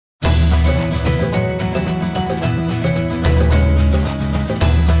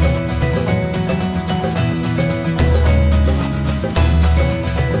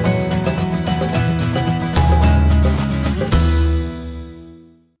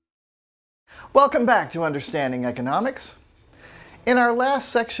Welcome back to Understanding Economics. In our last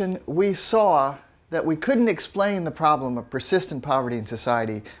section, we saw that we couldn't explain the problem of persistent poverty in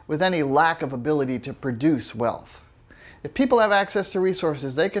society with any lack of ability to produce wealth. If people have access to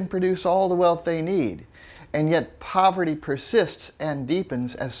resources, they can produce all the wealth they need, and yet poverty persists and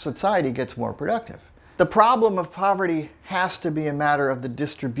deepens as society gets more productive. The problem of poverty has to be a matter of the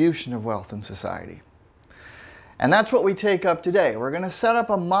distribution of wealth in society. And that's what we take up today. We're going to set up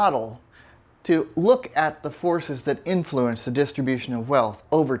a model to look at the forces that influence the distribution of wealth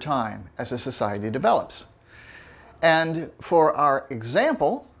over time as a society develops. And for our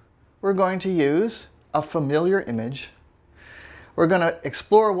example, we're going to use a familiar image. We're going to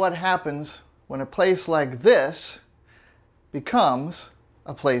explore what happens when a place like this becomes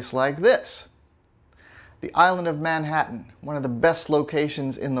a place like this. The island of Manhattan, one of the best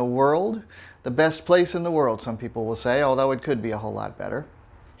locations in the world, the best place in the world, some people will say, although it could be a whole lot better.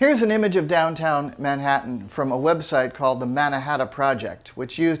 Here's an image of downtown Manhattan from a website called the Manhattan Project,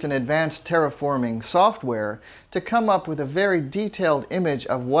 which used an advanced terraforming software to come up with a very detailed image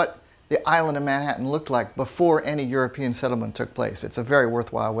of what the island of Manhattan looked like before any European settlement took place. It's a very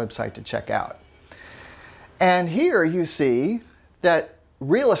worthwhile website to check out. And here you see that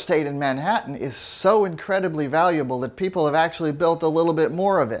real estate in Manhattan is so incredibly valuable that people have actually built a little bit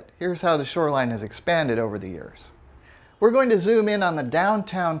more of it. Here's how the shoreline has expanded over the years. We're going to zoom in on the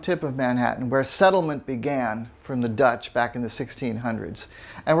downtown tip of Manhattan, where settlement began from the Dutch back in the 1600s.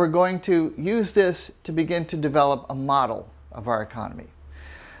 And we're going to use this to begin to develop a model of our economy.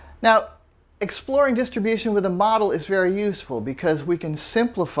 Now, exploring distribution with a model is very useful because we can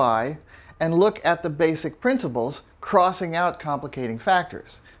simplify and look at the basic principles, crossing out complicating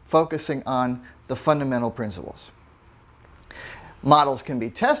factors, focusing on the fundamental principles. Models can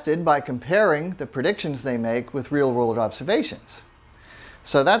be tested by comparing the predictions they make with real-world observations.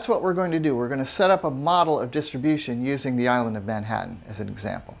 So that's what we're going to do. We're going to set up a model of distribution using the island of Manhattan as an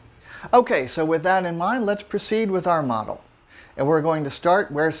example. Okay, so with that in mind, let's proceed with our model. And we're going to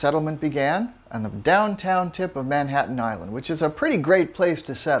start where settlement began, on the downtown tip of Manhattan Island, which is a pretty great place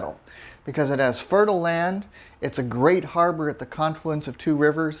to settle because it has fertile land, it's a great harbor at the confluence of two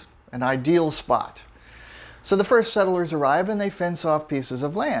rivers, an ideal spot. So the first settlers arrive and they fence off pieces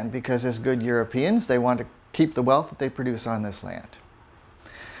of land because as good Europeans, they want to keep the wealth that they produce on this land.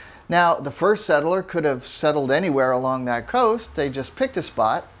 Now, the first settler could have settled anywhere along that coast. They just picked a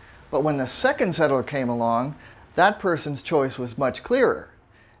spot. But when the second settler came along, that person's choice was much clearer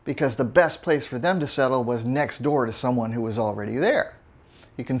because the best place for them to settle was next door to someone who was already there.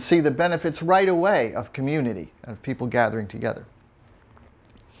 You can see the benefits right away of community, of people gathering together.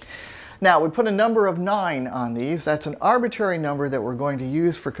 Now, we put a number of 9 on these. That's an arbitrary number that we're going to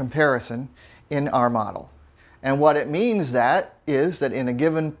use for comparison in our model. And what it means is that in a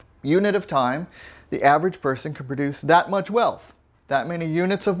given unit of time, the average person can produce that much wealth, that many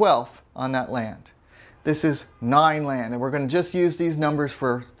units of wealth on that land. This is 9 land, and we're going to just use these numbers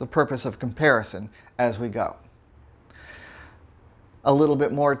for the purpose of comparison as we go. A little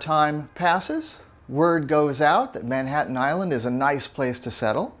bit more time passes. Word goes out that Manhattan Island is a nice place to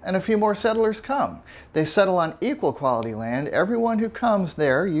settle, and a few more settlers come. They settle on equal quality land. Everyone who comes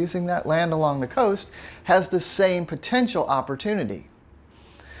there using that land along the coast has the same potential opportunity.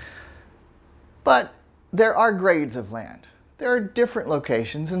 But there are grades of land. There are different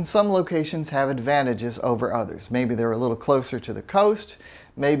locations, and some locations have advantages over others. Maybe they're a little closer to the coast,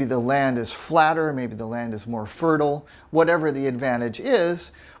 maybe the land is flatter, maybe the land is more fertile. Whatever the advantage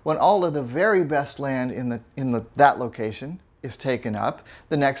is, when all of the very best land in that location is taken up,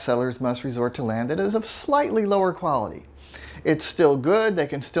 the next settlers must resort to land that is of slightly lower quality. It's still good, they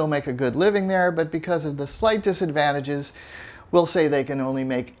can still make a good living there, but because of the slight disadvantages, we'll say they can only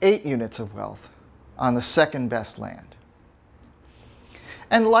make 8 units of wealth on the second best land.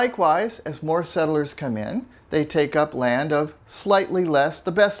 And likewise, as more settlers come in, they take up land of slightly less,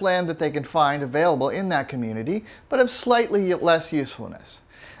 the best land that they can find available in that community, but of slightly less usefulness.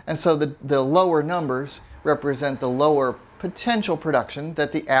 And so the lower numbers represent the lower potential production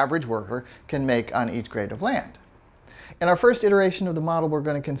that the average worker can make on each grade of land. In our first iteration of the model, we're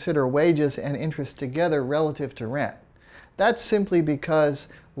going to consider wages and interest together relative to rent. That's simply because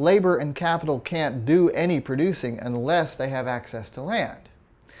labor and capital can't do any producing unless they have access to land.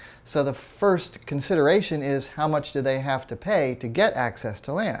 So the first consideration is how much do they have to pay to get access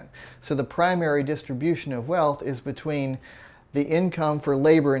to land. So the primary distribution of wealth is between the income for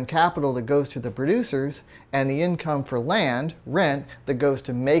labor and capital that goes to the producers and the income for land, rent, that goes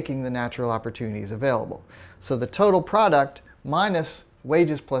to making the natural opportunities available. So the total product minus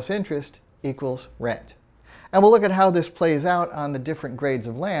wages plus interest equals rent. And we'll look at how this plays out on the different grades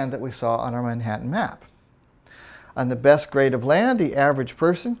of land that we saw on our Manhattan map. On the best grade of land, the average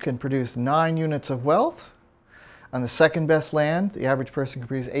person can produce 9 units of wealth. On the second best land, the average person can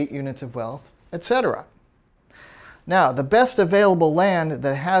produce 8 units of wealth, etc. Now, the best available land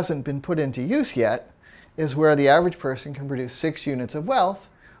that hasn't been put into use yet is where the average person can produce 6 units of wealth,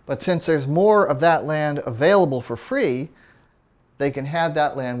 but since there's more of that land available for free, they can have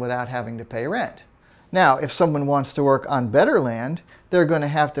that land without having to pay rent. Now, if someone wants to work on better land, they're going to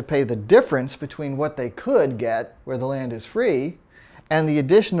have to pay the difference between what they could get where the land is free and the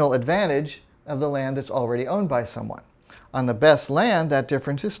additional advantage of the land that's already owned by someone. On the best land, that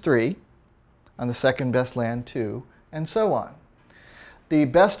difference is 3. On the second best land, 2, and so on. The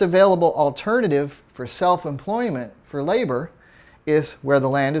best available alternative for self-employment for labor is where the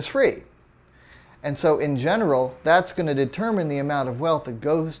land is free. And so in general, that's going to determine the amount of wealth that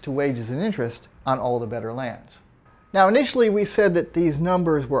goes to wages and interest on all the better lands. Now, initially we said that these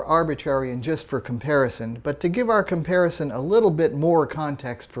numbers were arbitrary and just for comparison, but to give our comparison a little bit more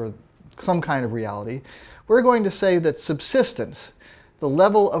context for some kind of reality, we're going to say that subsistence, the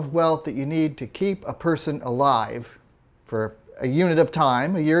level of wealth that you need to keep a person alive for a unit of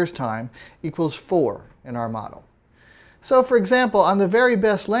time, a year's time, equals 4 in our model. So for example, on the very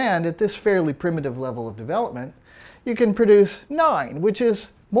best land at this fairly primitive level of development, you can produce 9, which is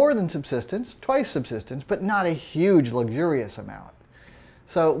more than subsistence, twice subsistence, but not a huge luxurious amount.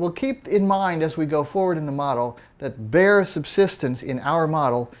 So we'll keep in mind as we go forward in the model that bare subsistence in our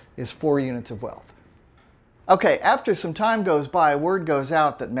model is 4 units of wealth. Okay, after some time goes by, word goes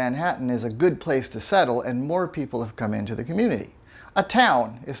out that Manhattan is a good place to settle and more people have come into the community. A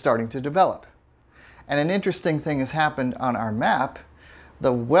town is starting to develop. And an interesting thing has happened on our map.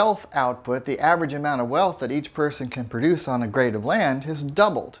 The wealth output, the average amount of wealth that each person can produce on a grade of land, has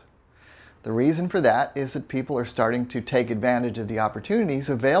doubled. The reason for that is that people are starting to take advantage of the opportunities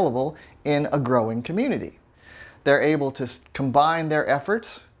available in a growing community. They're able to combine their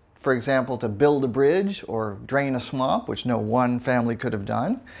efforts, for example, to build a bridge or drain a swamp, which no one family could have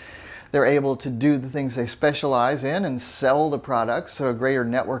done. They're able to do the things they specialize in and sell the products, so a greater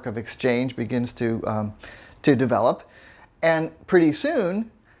network of exchange begins to develop. And pretty soon,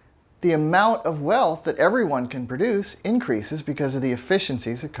 the amount of wealth that everyone can produce increases because of the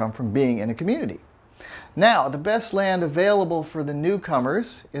efficiencies that come from being in a community. Now, the best land available for the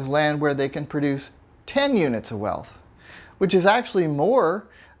newcomers is land where they can produce 10 units of wealth, which is actually more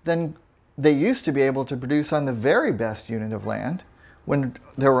than they used to be able to produce on the very best unit of land when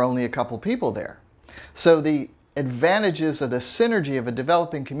there were only a couple people there. So the advantages of the synergy of a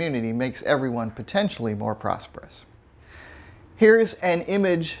developing community makes everyone potentially more prosperous. Here's an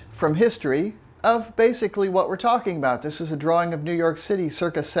image from history of basically what we're talking about. This is a drawing of New York City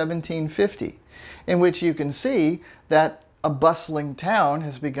circa 1750, in which you can see that a bustling town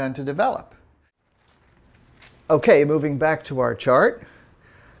has begun to develop. Okay, moving back to our chart.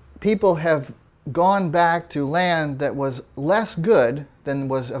 People have gone back to land that was less good than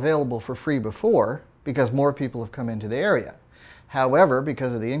was available for free before because more people have come into the area. However,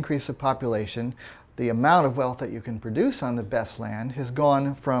 because of the increase of population, the amount of wealth that you can produce on the best land has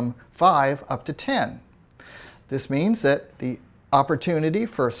gone from 5 up to 10. This means that the opportunity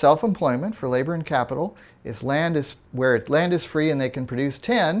for self-employment, for labor and capital, is where land is free and they can produce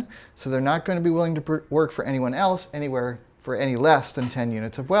 10, so they're not going to be willing to work for anyone else anywhere for any less than 10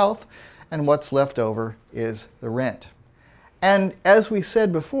 units of wealth, and what's left over is the rent. And as we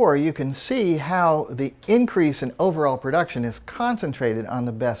said before, you can see how the increase in overall production is concentrated on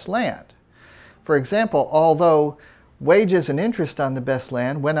the best land. For example, although wages and interest on the best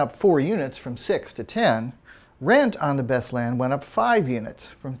land went up 4 units from 6 to 10, rent on the best land went up 5 units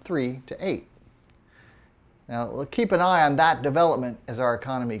from 3 to 8. Now, we'll keep an eye on that development as our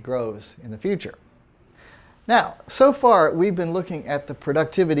economy grows in the future. Now, so far we've been looking at the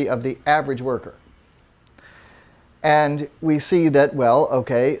productivity of the average worker. And we see that, well,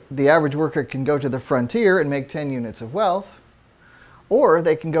 okay, the average worker can go to the frontier and make 10 units of wealth, or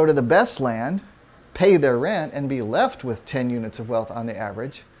they can go to the best land, pay their rent, and be left with 10 units of wealth on the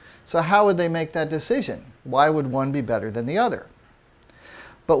average. So how would they make that decision? Why would one be better than the other?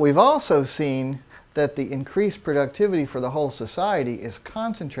 But we've also seen that the increased productivity for the whole society is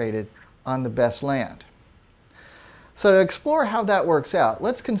concentrated on the best land. So to explore how that works out,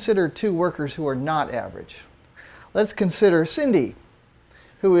 let's consider 2 workers who are not average. Let's consider Cindy,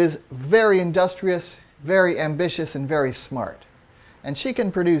 who is very industrious, very ambitious, and very smart. And she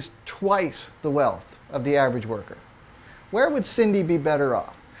can produce twice the wealth of the average worker. Where would Cindy be better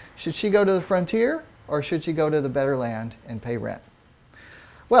off? Should she go to the frontier, or should she go to the better land and pay rent?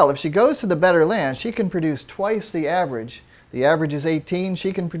 Well, if she goes to the better land, she can produce twice the average. The average is 18,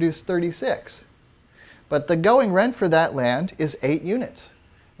 she can produce 36. But the going rent for that land is 8 units.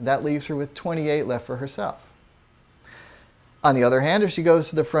 And that leaves her with 28 left for herself. On the other hand, if she goes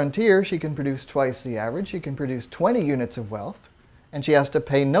to the frontier, she can produce twice the average. She can produce 20 units of wealth, and she has to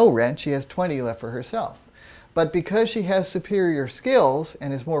pay no rent. She has 20 left for herself. But because she has superior skills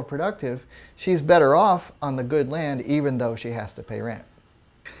and is more productive, she's better off on the good land, even though she has to pay rent.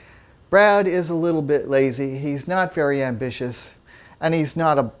 Brad is a little bit lazy. He's not very ambitious, and he's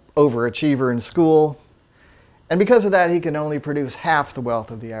not an overachiever in school. And because of that, he can only produce half the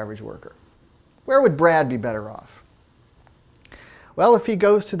wealth of the average worker. Where would Brad be better off? Well, if he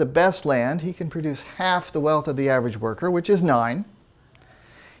goes to the best land, he can produce half the wealth of the average worker, which is 9.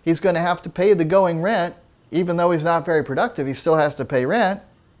 He's going to have to pay the going rent. Even though he's not very productive, he still has to pay rent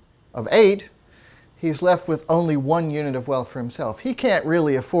of 8. He's left with only 1 unit of wealth for himself. He can't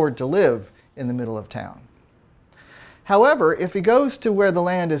really afford to live in the middle of town. However, if he goes to where the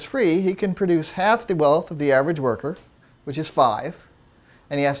land is free, he can produce half the wealth of the average worker, which is 5,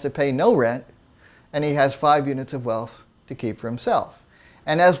 and he has to pay no rent, and he has 5 units of wealth to keep for himself.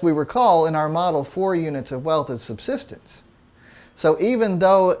 And as we recall, in our model, 4 units of wealth is subsistence. So even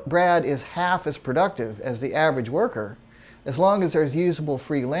though Brad is half as productive as the average worker, as long as there's usable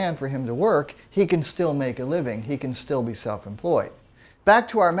free land for him to work, he can still make a living. He can still be self-employed. Back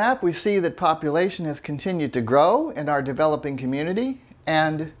to our map, we see that population has continued to grow in our developing community,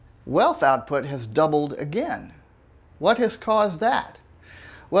 and wealth output has doubled again. What has caused that?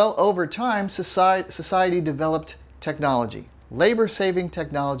 Well, over time, society developed technology. Labor-saving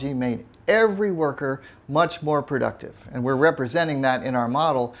technology made every worker much more productive. And we're representing that in our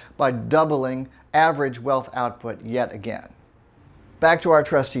model by doubling average wealth output yet again. Back to our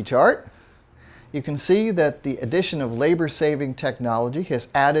trusty chart. You can see that the addition of labor-saving technology has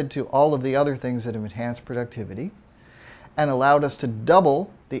added to all of the other things that have enhanced productivity and allowed us to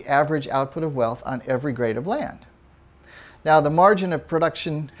double the average output of wealth on every grade of land. Now, the margin of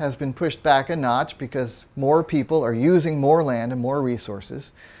production has been pushed back a notch because more people are using more land and more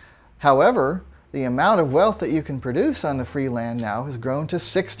resources. However, the amount of wealth that you can produce on the free land now has grown to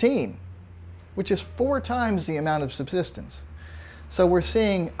 16, which is 4 times the amount of subsistence. So we're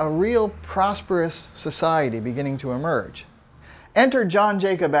seeing a real prosperous society beginning to emerge. Enter John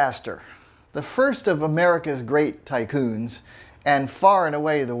Jacob Astor, the first of America's great tycoons, and far and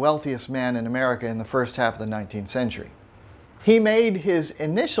away the wealthiest man in America in the first half of the 19th century. He made his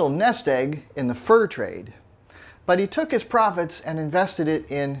initial nest egg in the fur trade, but he took his profits and invested it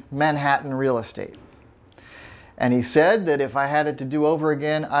in Manhattan real estate. And he said that if I had it to do over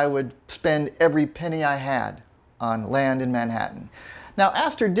again, I would spend every penny I had on land in Manhattan. Now,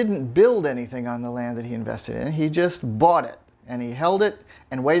 Astor didn't build anything on the land that he invested in. He just bought it, and he held it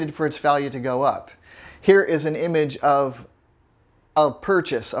and waited for its value to go up. Here is an image of a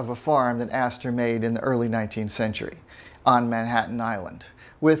purchase of a farm that Astor made in the early 19th century on Manhattan Island,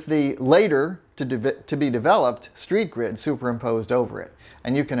 with the later to be developed street grid superimposed over it.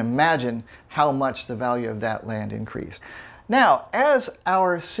 And you can imagine how much the value of that land increased. Now, as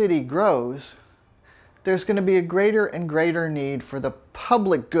our city grows, there's going to be a greater and greater need for the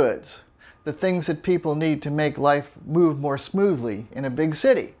public goods, the things that people need to make life move more smoothly in a big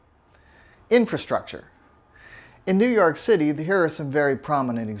city. Infrastructure. In New York City, here are some very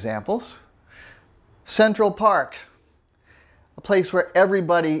prominent examples. Central Park, a place where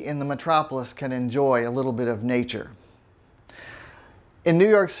everybody in the metropolis can enjoy a little bit of nature. In New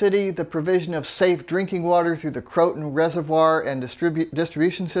York City, the provision of safe drinking water through the Croton Reservoir and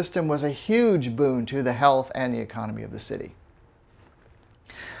distribution system was a huge boon to the health and the economy of the city.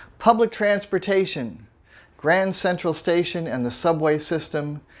 Public transportation, Grand Central Station and the subway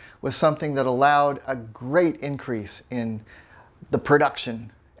system was something that allowed a great increase in the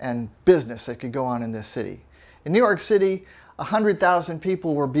production and business that could go on in this city. In New York City, 100,000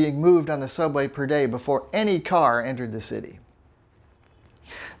 people were being moved on the subway per day before any car entered the city.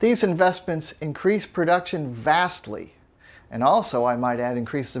 These investments increase production vastly, and also, I might add,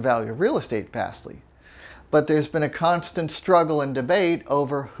 increase the value of real estate vastly. But there's been a constant struggle and debate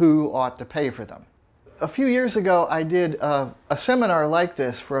over who ought to pay for them. A few years ago, I did a seminar like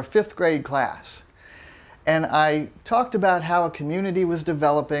this for a 5th grade class. And I talked about how a community was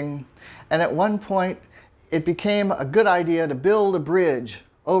developing, and at one point, it became a good idea to build a bridge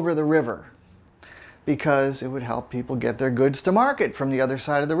over the river, because it would help people get their goods to market from the other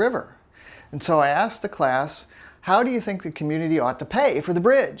side of the river. And so I asked the class, how do you think the community ought to pay for the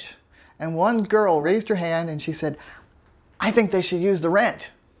bridge? And one girl raised her hand and she said, I think they should use the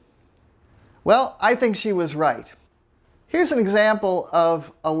rent. Well, I think she was right. Here's an example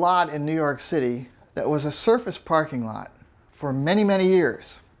of a lot in New York City that was a surface parking lot for many, many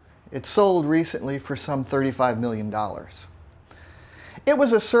years. It sold recently for some $35 million. It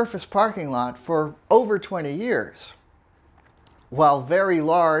was a surface parking lot for over 20 years, while very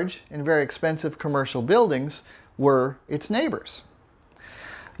large and very expensive commercial buildings were its neighbors.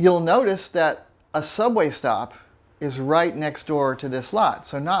 You'll notice that a subway stop is right next door to this lot.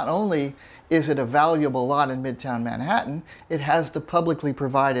 So not only is it a valuable lot in Midtown Manhattan, it has the publicly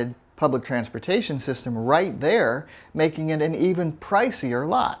provided public transportation system right there, making it an even pricier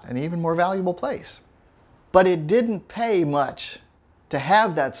lot, an even more valuable place. But it didn't pay much to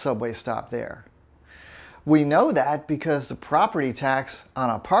have that subway stop there. We know that because the property tax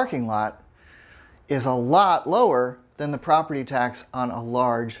on a parking lot is a lot lower than the property tax on a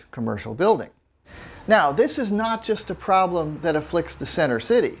large commercial building. Now, this is not just a problem that afflicts the center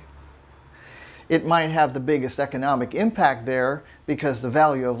city. It might have the biggest economic impact there because the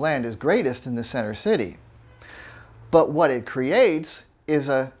value of land is greatest in the center city. But what it creates is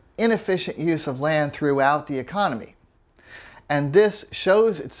an inefficient use of land throughout the economy. And this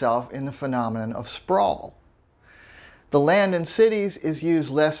shows itself in the phenomenon of sprawl. The land in cities is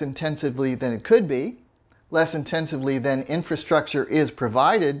used less intensively than it could be, less intensively than infrastructure is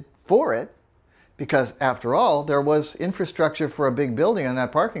provided for it, because after all, there was infrastructure for a big building on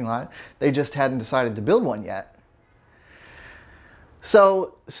that parking lot. They just hadn't decided to build one yet.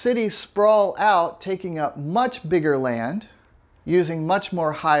 So cities sprawl out, taking up much bigger land, using much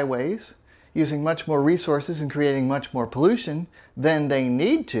more highways, using much more resources and creating much more pollution than they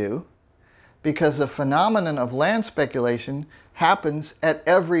need to, because the phenomenon of land speculation happens at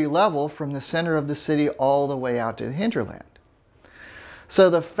every level from the center of the city all the way out to the hinterland. So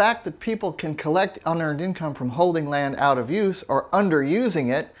the fact that people can collect unearned income from holding land out of use or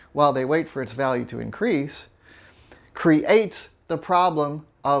underusing it while they wait for its value to increase creates the problem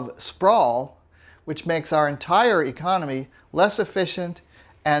of sprawl, which makes our entire economy less efficient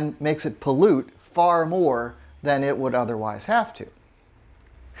and makes it pollute far more than it would otherwise have to.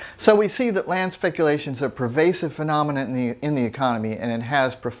 So we see that land speculation is a pervasive phenomenon in the economy, and it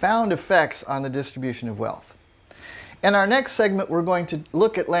has profound effects on the distribution of wealth. In our next segment, we're going to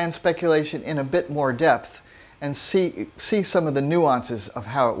look at land speculation in a bit more depth and see some of the nuances of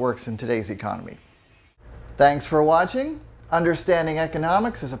how it works in today's economy. Thanks for watching. Understanding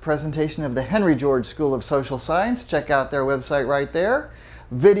Economics is a presentation of the Henry George School of Social Science. Check out their website right there.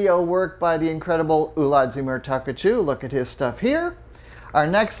 Video work by the incredible Uladzimir Takacu. Look at his stuff here. Our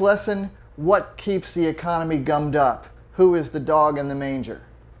next lesson, what keeps the economy gummed up? Who is the dog in the manger?